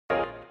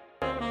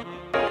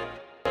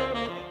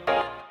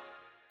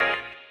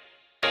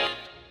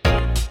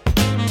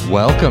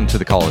Welcome to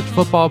the College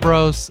Football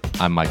Bros.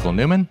 I'm Michael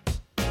Newman.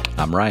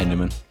 I'm Ryan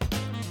Newman.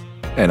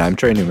 And I'm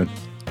Trey Newman.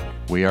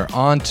 We are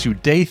on to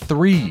day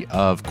 3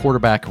 of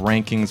quarterback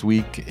rankings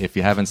week. If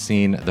you haven't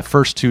seen the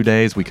first 2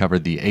 days, we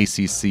covered the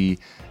ACC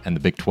and the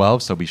Big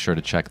 12, so be sure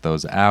to check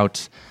those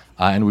out.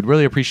 And we'd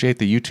really appreciate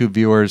the YouTube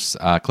viewers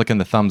clicking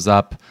the thumbs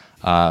up,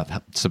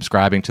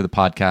 subscribing to the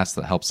podcast.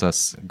 That helps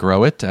us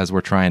grow it, as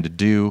we're trying to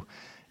do.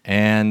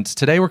 And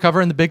today we're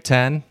covering the Big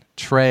 10.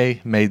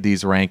 Trey made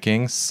these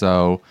rankings,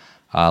 so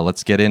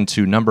let's get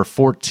into number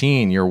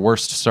 14, your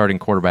worst starting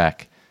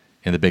quarterback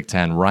in the Big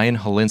 10, Ryan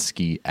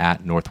Hilinski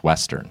at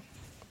Northwestern.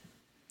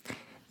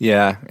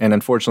 Yeah, and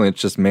unfortunately,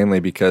 it's just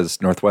mainly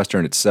because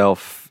Northwestern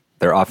itself,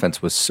 their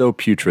offense was so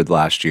putrid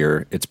last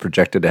year. It's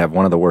projected to have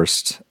one of the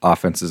worst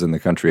offenses in the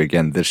country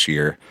again this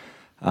year.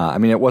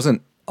 It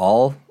wasn't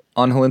all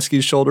on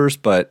Hilinski's shoulders,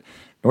 but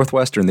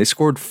Northwestern, they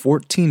scored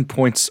 14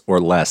 points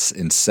or less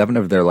in 7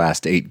 of their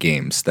last 8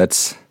 games.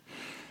 It's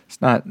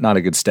not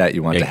a good stat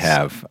you want to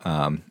have.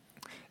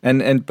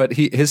 But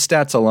his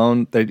stats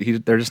alone,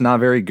 they're just not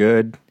very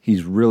good.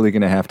 He's really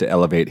going to have to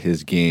elevate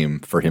his game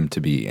for him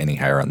to be any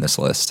higher on this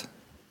list.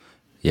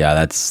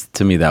 Yeah,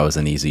 to me that was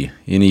an easy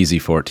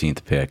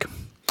 14th pick.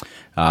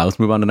 Let's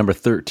move on to number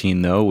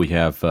 13, though. We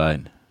have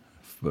a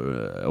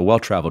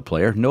well-traveled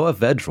player, Noah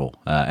Vedral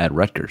at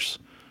Rutgers.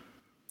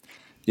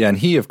 Yeah, and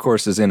he, of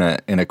course, is in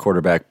a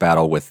quarterback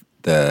battle with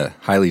the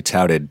highly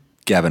touted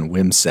Gavin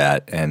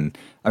Wimsatt. And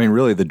I mean,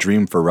 really, the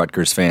dream for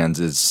Rutgers fans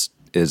is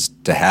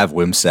to have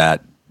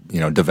Wimsatt,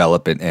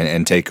 develop it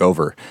and take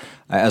over.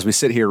 As we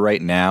sit here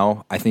right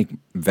now, I think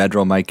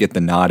Vedral might get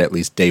the nod at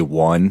least day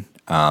one,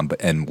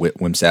 and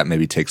Wimsatt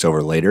maybe takes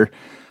over later.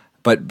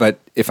 But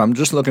if I'm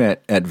just looking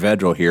at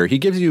Vedral here, he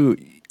gives you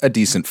a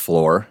decent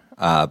floor,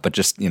 but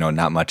just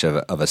not much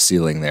of a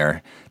ceiling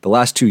there. The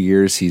last 2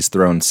 years, he's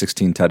thrown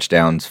 16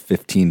 touchdowns,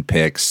 15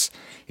 picks.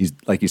 He's,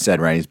 like you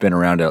said, Ryan, he's been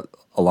around a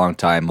long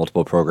time,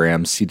 multiple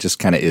programs. He just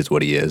kind of is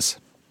what he is.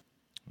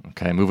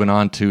 Okay, moving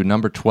on to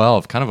number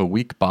 12, kind of a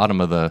weak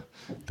bottom of the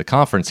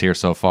conference here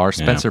so far,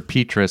 Spencer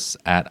Petras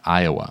at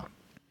Iowa.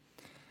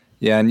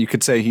 Yeah, and you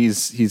could say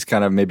he's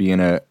kind of maybe in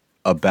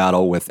a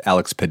battle with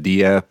Alex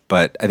Padilla,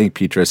 but I think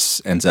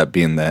Petras ends up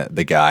being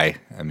the guy.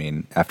 I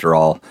mean, after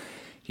all,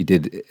 he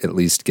did at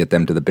least get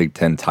them to the Big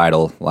Ten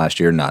title last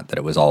year. Not that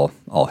it was all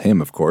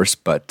him, of course,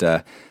 but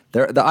the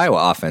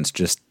Iowa offense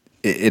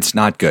it's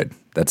not good.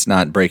 That's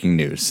not breaking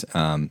news.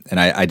 And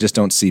I just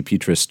don't see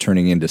Petras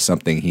turning into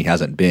something he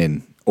hasn't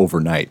been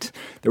overnight.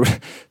 There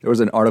was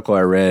an article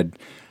I read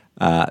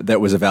that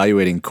was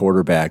evaluating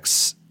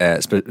quarterbacks,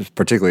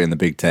 particularly in the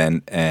Big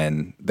Ten,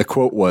 and the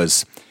quote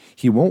was,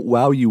 "He won't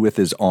wow you with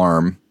his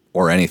arm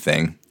or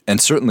anything, and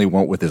certainly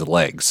won't with his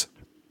legs."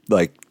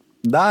 Like,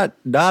 not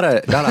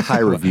a high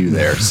review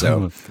there.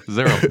 So, is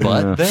there a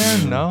but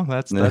there? No,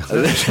 that's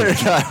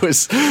that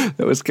was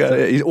kind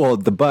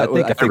of the but.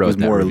 I think was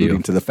more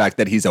alluding to the fact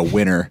that he's a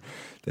winner,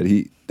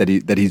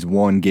 that he's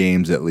won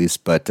games at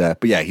least. But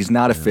yeah, he's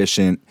not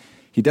efficient.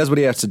 He does what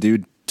he has to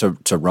do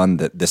to run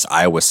this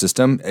Iowa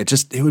system.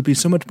 It would be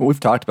so much. We've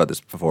talked about this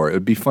before. It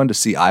would be fun to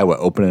see Iowa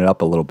open it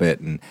up a little bit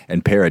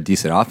and pair a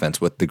decent offense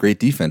with the great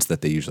defense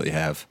that they usually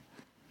have.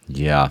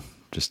 Yeah,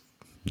 just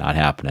not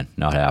happening.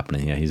 Not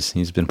happening. Yeah,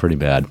 he's been pretty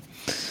bad.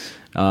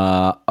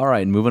 All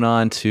right, moving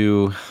on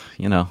to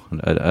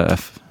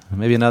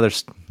maybe another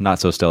not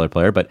so stellar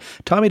player, but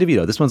Tommy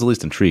DeVito. This one's at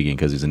least intriguing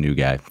because he's a new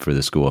guy for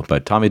the school.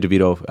 But Tommy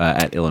DeVito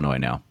at Illinois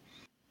now.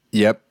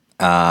 Yep.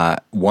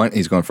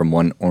 He's going from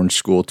one orange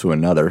school to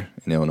another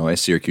in Illinois,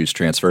 Syracuse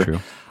transfer. True.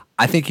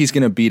 I think he's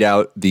going to beat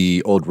out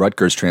the old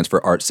Rutgers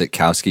transfer, Art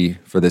Sitkowski,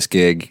 for this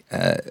gig.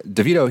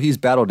 DeVito, he's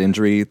battled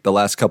injury the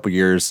last couple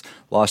years,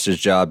 lost his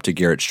job to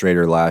Garrett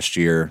Schrader last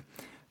year.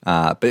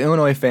 But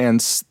Illinois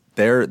fans,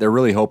 they're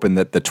really hoping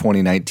that the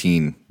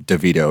 2019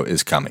 DeVito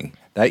is coming.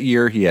 That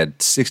year, he had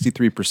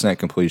 63%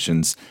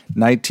 completions,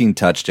 19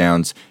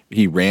 touchdowns.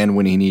 He ran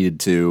when he needed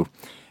to.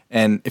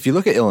 And if you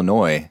look at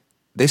Illinois,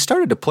 they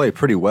started to play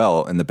pretty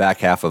well in the back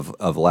half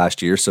of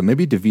last year, so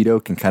maybe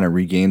DeVito can kind of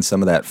regain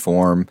some of that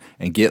form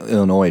and get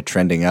Illinois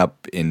trending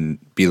up in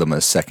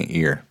Bielema's second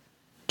year.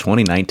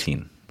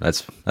 2019.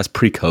 That's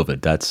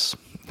pre-COVID. That's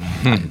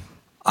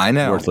I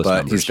know, worthless but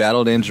numbers. He's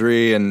battled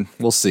injury, and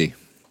we'll see.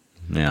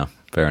 Yeah,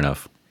 fair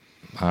enough.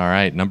 All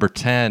right, number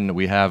 10,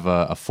 we have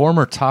a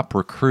former top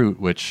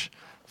recruit, which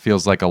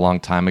feels like a long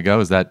time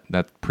ago. Is that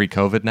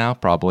pre-COVID now?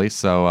 Probably.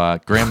 So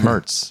Graham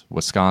Mertz,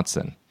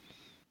 Wisconsin.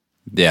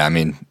 Yeah, I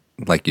mean,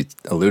 like you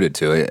alluded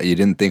to, you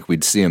didn't think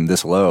we'd see him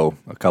this low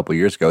a couple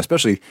years ago.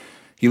 Especially,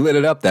 he lit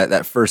it up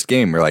that first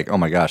game. We're like, oh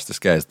my gosh, this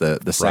guy's the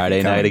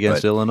Friday night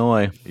against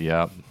Illinois.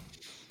 Yep.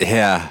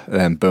 Yeah,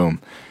 and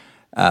boom.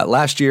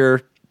 Last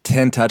year,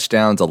 10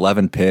 touchdowns,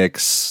 11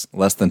 picks,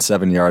 less than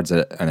 7 yards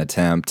an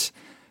attempt.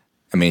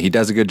 I mean, he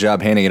does a good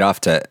job handing it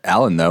off to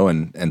Allen, though,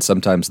 and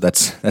sometimes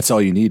that's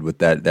all you need with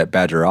that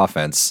Badger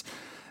offense.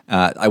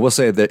 I will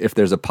say that if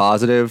there's a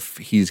positive,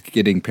 he's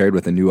getting paired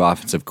with a new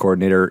offensive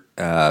coordinator,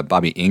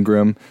 Bobby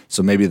Ingram.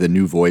 So maybe the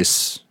new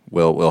voice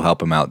will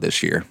help him out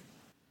this year.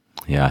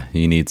 Yeah,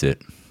 he needs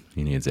it.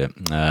 He needs it.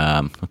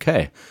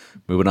 Okay,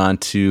 moving on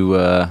to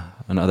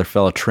another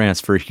fellow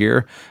transfer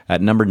here.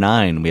 At number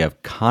 9, we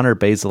have Connor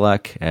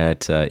Bazelak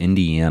at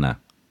Indiana.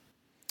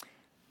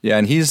 Yeah,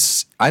 and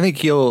I think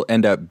he'll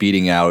end up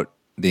beating out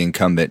the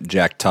incumbent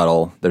Jack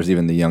Tuttle. There's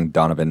even the young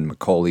Donovan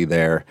McCauley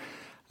there.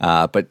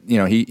 But,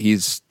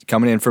 he's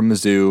coming in from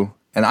Mizzou,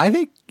 and I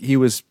think he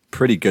was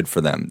pretty good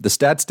for them. The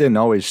stats didn't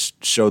always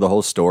show the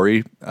whole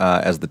story,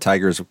 as the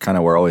Tigers kind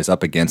of were always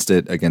up against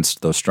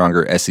those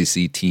stronger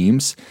SEC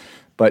teams.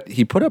 But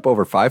he put up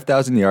over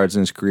 5,000 yards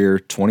in his career,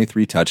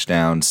 23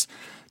 touchdowns.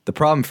 The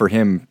problem for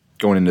him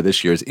going into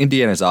this year is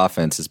Indiana's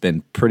offense has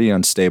been pretty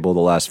unstable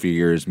the last few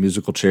years,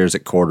 musical chairs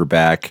at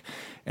quarterback,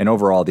 and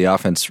overall the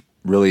offense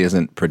really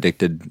isn't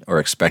predicted or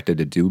expected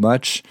to do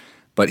much.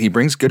 But he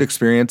brings good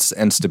experience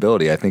and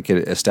stability. I think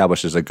it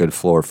establishes a good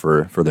floor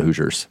for the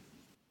Hoosiers.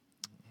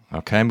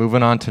 Okay,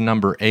 moving on to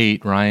number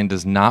 8. Ryan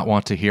does not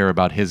want to hear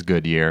about his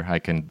good year. I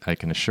can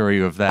assure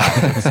you of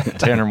that.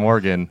 It's Tanner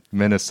Morgan,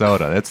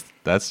 Minnesota.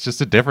 That's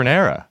just a different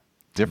era.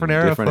 Different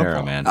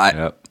era, man.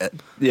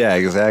 Yeah,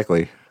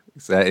 exactly.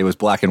 It was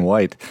black and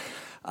white.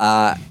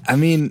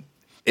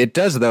 It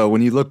does though.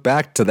 When you look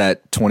back to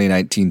that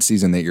 2019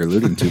 season that you're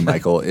alluding to,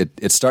 Michael,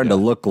 it's starting to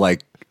look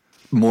like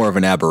more of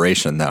an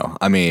aberration, though.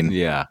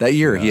 That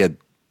year he had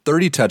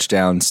 30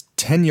 touchdowns,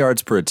 10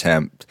 yards per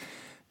attempt.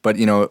 But,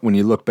 when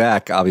you look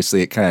back,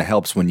 obviously it kind of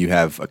helps when you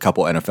have a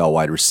couple NFL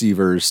wide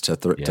receivers to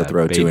throw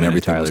to, and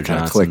everything was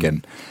kind of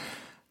clicking.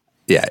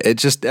 Yeah,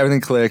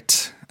 everything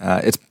clicked.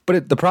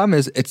 The problem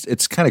is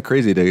it's kind of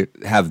crazy to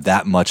have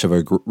that much of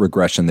a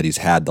regression that he's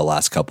had the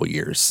last couple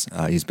years.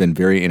 He's been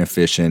very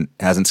inefficient,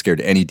 hasn't scared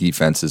any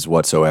defenses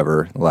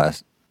whatsoever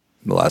the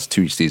last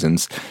 2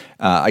 seasons.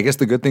 I guess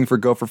the good thing for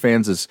Gopher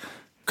fans is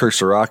Kirk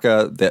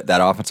Soraka,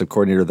 that offensive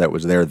coordinator that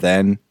was there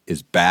then,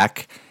 is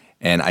back.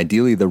 And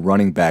ideally, the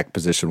running back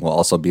position will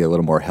also be a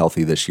little more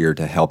healthy this year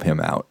to help him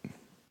out.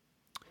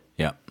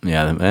 Yeah.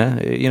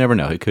 You never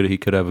know. He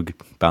could have a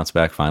bounce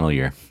back final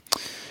year.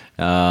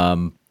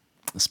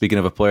 Speaking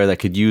of a player that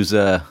could use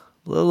a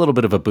little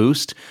bit of a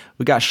boost,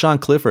 we got Sean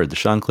Clifford. The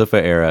Sean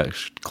Clifford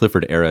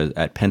era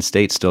at Penn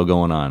State still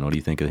going on. What do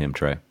you think of him,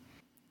 Trey?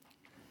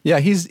 Yeah,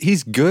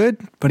 he's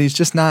good, but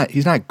he's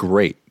not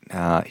great.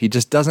 He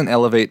just doesn't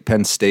elevate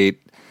Penn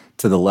State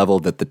to the level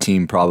that the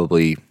team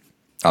probably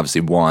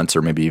obviously wants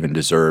or maybe even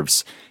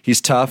deserves.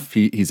 He's tough.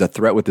 He's a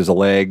threat with his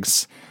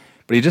legs,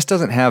 but he just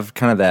doesn't have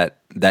kind of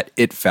that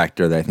it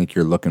factor that I think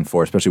you're looking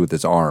for, especially with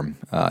his arm.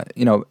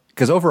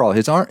 Because overall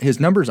his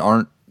numbers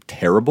aren't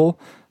terrible.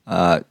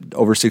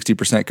 Over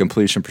 60%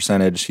 completion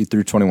percentage. He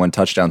threw 21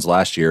 touchdowns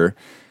last year,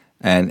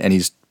 and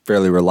he's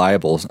fairly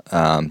reliable.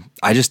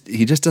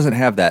 He just doesn't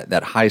have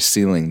that high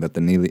ceiling that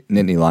the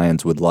Nittany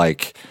Lions would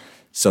like,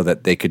 so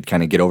that they could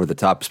kind of get over the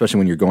top, especially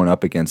when you're going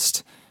up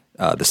against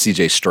the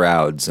C.J.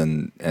 Strouds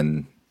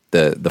and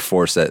the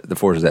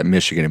forces at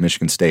Michigan and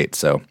Michigan State.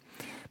 So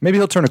maybe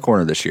he'll turn a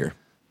corner this year.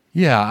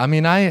 Yeah,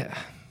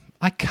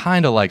 I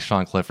kind of like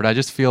Sean Clifford. I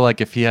just feel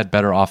like if he had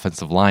better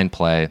offensive line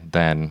play,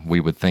 then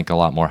we would think a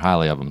lot more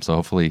highly of him. So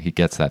hopefully he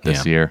gets that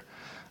this year.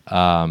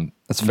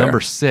 That's fair.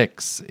 Number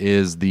 6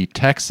 is the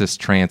Texas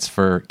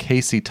transfer,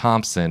 Casey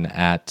Thompson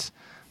at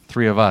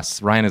three of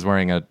us. Ryan is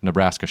wearing a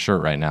Nebraska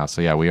shirt right now.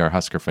 So yeah, we are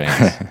Husker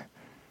fans.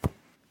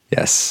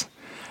 Yes.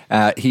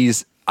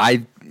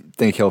 I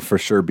think he'll for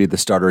sure be the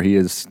starter. He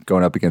is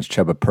going up against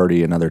Chuba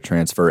Purdy, another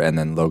transfer, and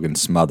then Logan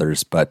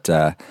Smothers. But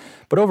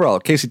overall,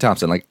 Casey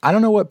Thompson, I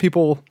don't know what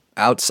people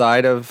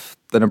outside of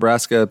the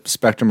Nebraska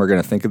spectrum are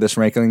going to think of this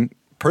ranking.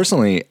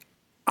 Personally,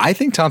 I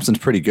think Thompson's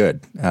pretty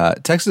good.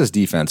 Texas'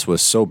 defense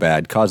was so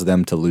bad, caused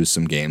them to lose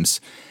some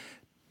games.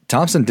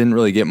 Thompson didn't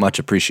really get much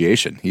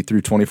appreciation. He threw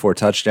 24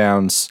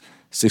 touchdowns,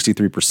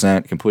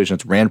 63%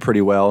 completions, ran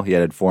pretty well. He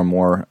added 4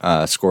 more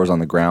scores on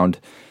the ground.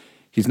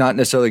 He's not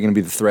necessarily going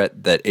to be the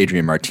threat that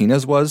Adrian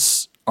Martinez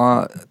was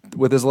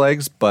with his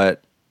legs,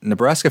 but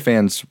Nebraska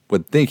fans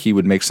would think he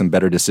would make some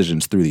better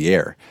decisions through the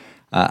air.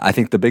 I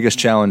think the biggest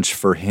challenge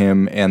for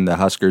him and the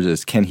Huskers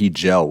is, can he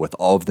gel with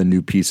all of the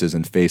new pieces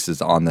and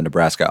faces on the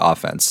Nebraska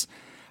offense?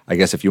 I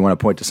guess if you want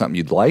to point to something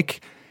you'd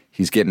like,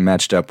 he's getting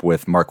matched up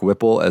with Mark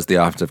Whipple as the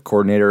offensive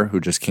coordinator, who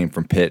just came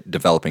from Pitt,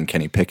 developing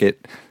Kenny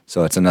Pickett.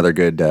 So it's another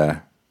good,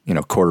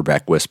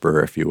 quarterback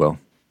whisperer, if you will.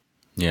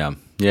 Yeah,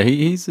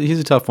 he's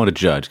a tough one to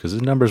judge because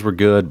his numbers were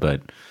good,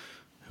 but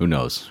who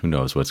knows? Who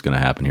knows what's going to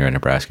happen here in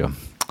Nebraska?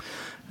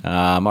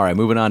 All right,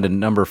 moving on to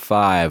number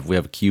 5. We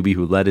have a QB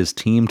who led his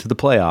team to the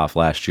playoff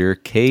last year,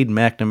 Cade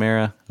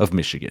McNamara of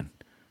Michigan.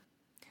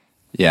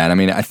 Yeah,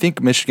 and I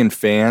think Michigan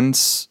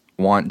fans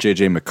want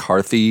J.J.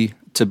 McCarthy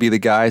to be the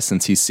guy,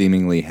 since he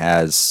seemingly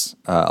has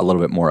a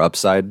little bit more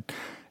upside.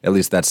 At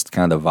least that's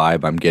kind of the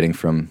vibe I'm getting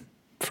from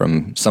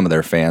some of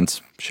their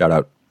fans. Shout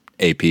out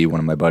AP, one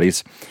of my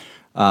buddies.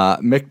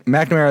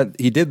 McNamara,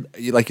 he did,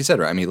 like you said,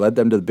 right? He led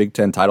them to the Big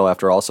Ten title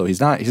after all, so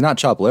he's not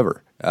chopped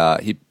liver.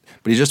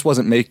 But he just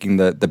wasn't making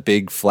the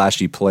big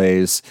flashy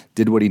plays.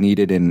 Did what he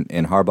needed in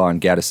Harbaugh and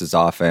Gaddis's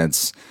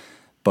offense.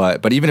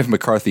 But even if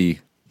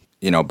McCarthy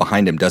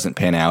behind him doesn't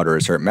pan out or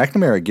is hurt,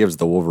 McNamara gives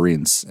the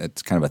Wolverines,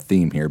 it's kind of a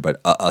theme here, but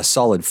a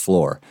solid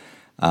floor.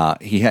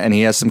 He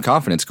has some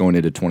confidence going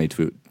into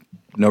 22.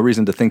 No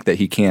reason to think that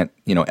he can't,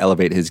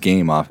 elevate his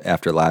game off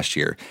after last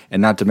year.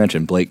 And not to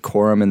mention Blake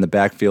Corum in the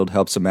backfield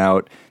helps him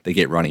out. They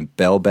get Ronnie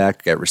Bell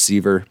back at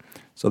receiver.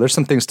 So there's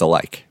some things to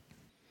like.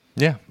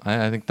 Yeah,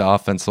 I think the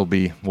offense will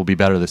be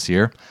better this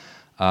year.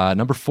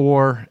 Number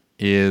 4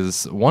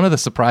 is one of the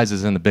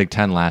surprises in the Big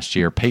Ten last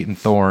year, Peyton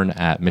Thorne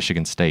at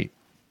Michigan State.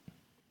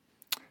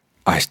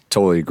 I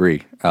totally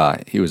agree.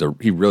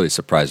 He really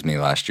surprised me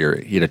last year.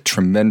 He had a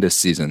tremendous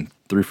season,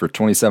 3 for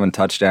 27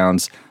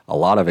 touchdowns, a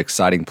lot of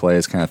exciting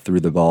plays, kind of threw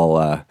the ball,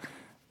 a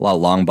lot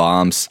of long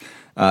bombs.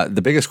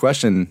 The biggest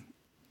question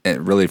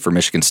really for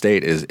Michigan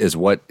State is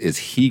what is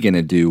he going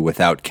to do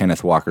without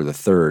Kenneth Walker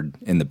III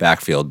in the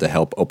backfield to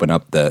help open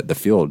up the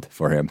field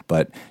for him?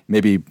 But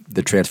maybe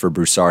the transfer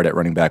Broussard at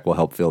running back will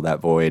help fill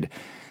that void.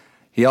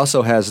 He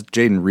also has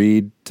Jaden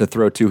Reed to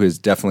throw to, who's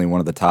definitely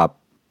one of the top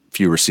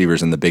few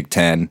receivers in the Big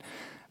Ten.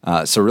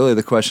 So really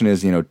the question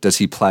is, does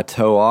he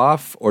plateau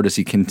off, or does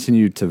he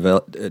continue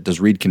to does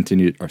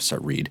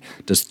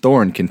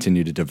Thorne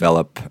continue to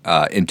develop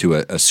into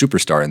a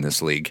superstar in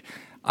this league?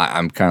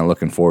 I'm kind of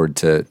looking forward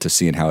to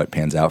seeing how it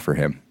pans out for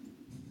him.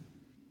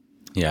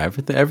 Yeah,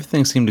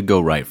 everything seemed to go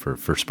right for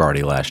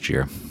Sparty last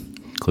year,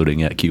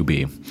 including at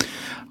QB.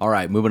 All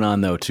right, moving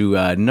on though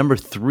to number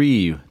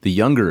 3, the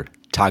younger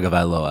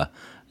Tagovailoa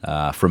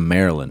from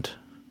Maryland.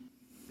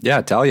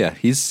 Yeah, Talia,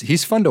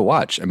 he's fun to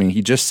watch. I mean,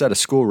 he just set a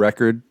school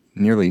record,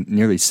 nearly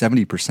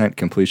 70%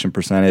 completion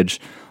percentage,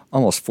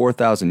 almost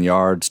 4,000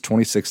 yards,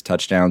 26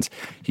 touchdowns.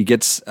 He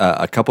gets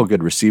a couple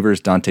good receivers,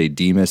 Dante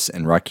Demas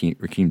and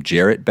Raheem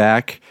Jarrett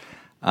back.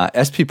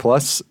 SP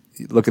Plus,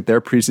 look at their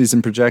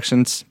preseason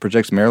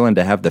projects Maryland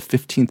to have the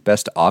 15th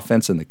best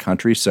offense in the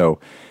country. So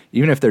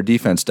even if their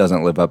defense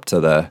doesn't live up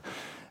to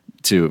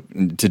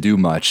do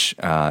much,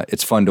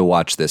 it's fun to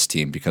watch this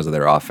team because of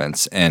their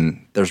offense.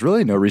 And there's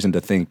really no reason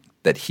to think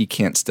that he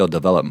can't still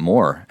develop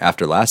more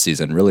after last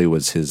season. Really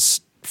was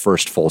his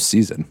first full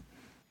season.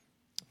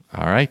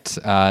 All right.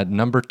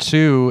 Number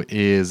 2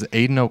 is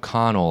Aiden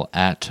O'Connell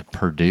at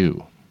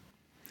Purdue.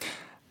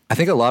 I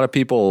think a lot of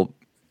people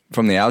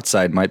from the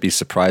outside might be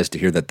surprised to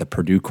hear that the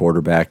Purdue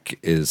quarterback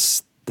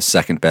is the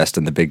second best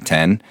in the Big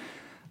Ten.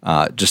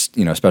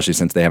 Especially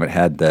since they haven't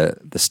had the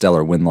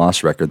stellar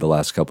win-loss record the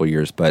last couple of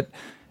years. But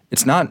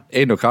it's not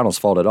Aiden O'Connell's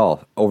fault at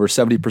all. Over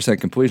 70%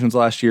 completions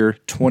last year,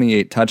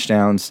 28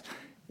 touchdowns.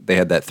 They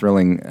had that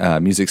thrilling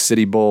Music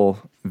City Bowl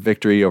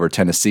victory over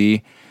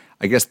Tennessee.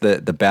 I guess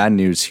the bad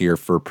news here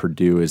for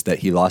Purdue is that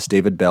he lost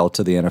David Bell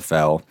to the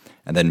NFL,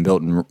 and then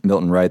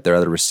Milton Wright, their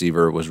other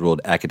receiver, was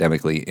ruled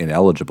academically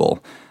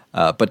ineligible.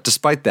 But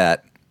despite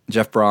that,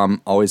 Jeff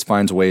Brom always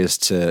finds ways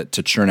to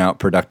churn out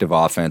productive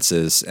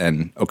offenses,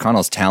 and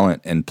O'Connell's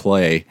talent and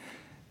play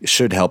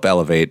should help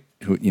elevate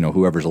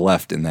whoever's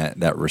left in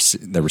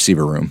the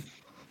receiver room.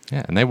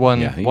 Yeah, and they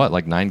won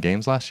 9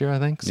 games last year, I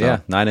think. So,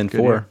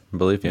 9-4, I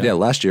believe. Yeah,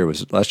 last year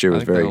was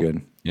very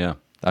good. Yeah,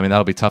 I mean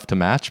that'll be tough to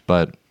match,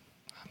 but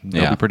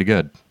they'll be pretty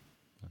good.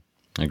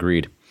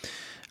 Agreed.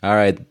 All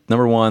right,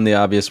 number 1, the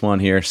obvious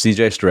one here,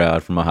 C.J.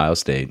 Stroud from Ohio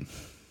State.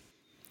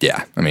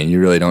 Yeah, I mean, you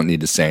really don't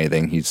need to say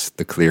anything. He's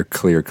the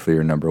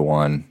clear number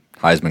 1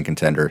 Heisman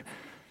contender.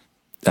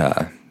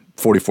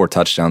 44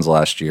 touchdowns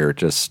last year.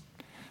 Just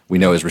we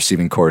know his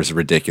receiving core is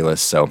ridiculous,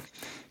 so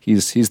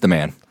he's the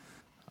man.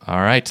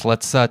 All right,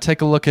 let's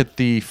take a look at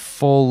the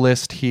full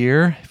list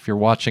here. If you're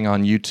watching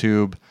on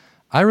YouTube,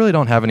 I really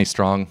don't have any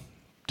strong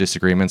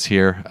disagreements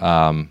here.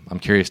 I'm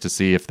curious to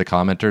see if the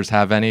commenters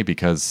have any,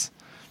 because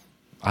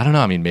I don't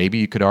know. I mean, maybe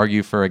you could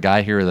argue for a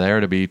guy here or there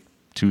to be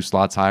 2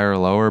 slots higher or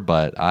lower,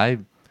 but I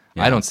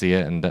don't see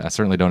it, and I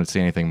certainly don't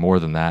see anything more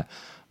than that.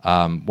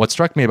 What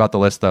struck me about the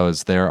list, though,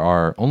 is there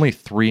are only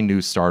 3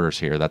 new starters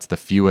here. That's the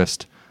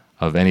fewest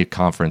of any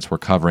conference we're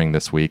covering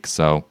this week,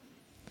 so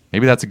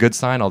maybe that's a good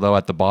sign, although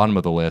at the bottom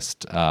of the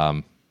list,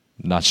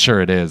 not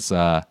sure it is.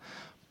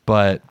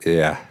 But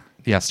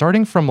yeah,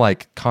 starting from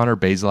like Connor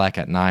Bazelak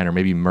at 9 or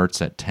maybe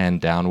Mertz at 10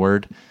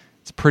 downward,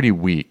 it's pretty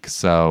weak.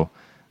 So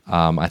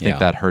I think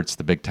that hurts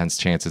the Big Ten's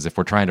chances. If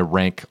we're trying to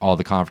rank all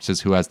the conferences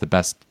who has the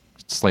best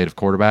slate of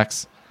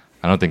quarterbacks,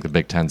 I don't think the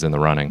Big Ten's in the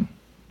running.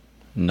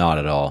 Not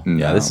at all. No.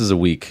 Yeah, this is a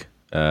week.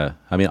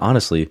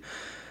 Honestly,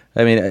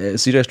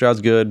 C.J.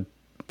 Stroud's good,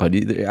 but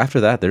after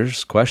that,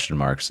 there's question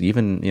marks.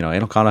 Even,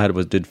 Aiden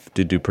O'Connell did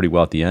do pretty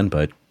well at the end,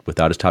 but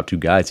without his top 2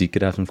 guys, he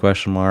could have some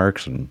question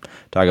marks. And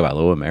talk about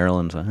Iowa,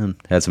 Maryland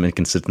had some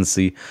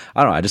inconsistency.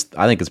 I don't know.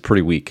 I think it's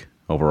pretty weak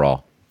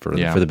overall for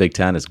the Big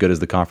Ten. As good as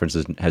the conference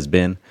has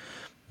been,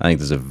 I think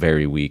this is a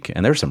very weak.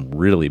 And there's some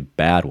really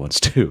bad ones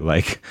too.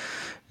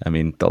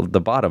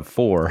 The bottom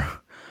 4,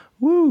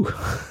 woo.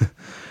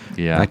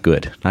 Yeah, not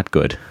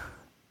good.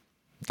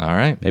 All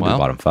right, maybe the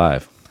bottom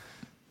 5.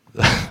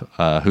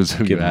 Who's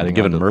giving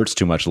Mertz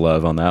too much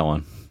love on that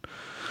one?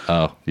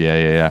 Oh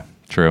yeah,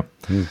 true.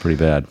 Pretty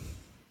bad.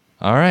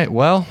 All right,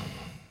 well,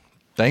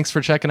 thanks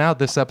for checking out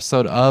this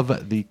episode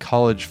of the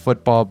College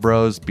Football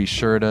Bros. Be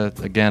sure to,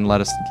 again, let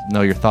us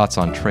know your thoughts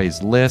on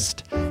Trey's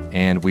list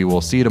And we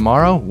will see you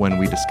tomorrow when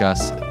we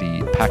discuss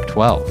the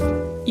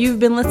Pac-12. You've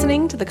been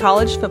listening to the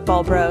College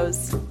Football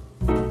Bros.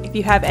 If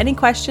you have any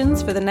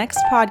questions for the next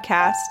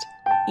podcast,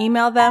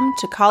 email them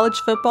to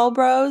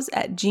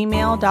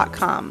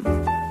collegefootballbros@gmail.com.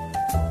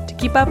 To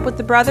keep up with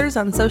the brothers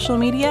on social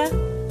media,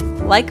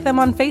 like them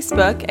on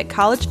Facebook at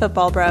College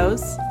Football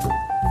Bros,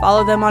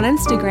 follow them on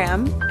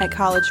Instagram at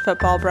College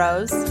Football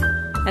Bros,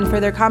 and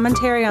for their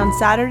commentary on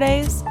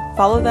Saturdays,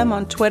 follow them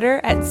on Twitter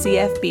at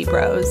CFB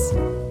Bros.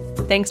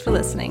 Thanks for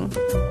listening.